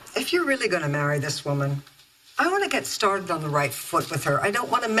if you're really going to marry this woman, I want to get started on the right foot with her. I don't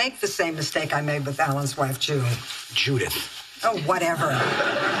want to make the same mistake I made with Alan's wife, June. Judith. Oh, whatever.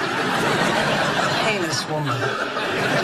 Heinous woman.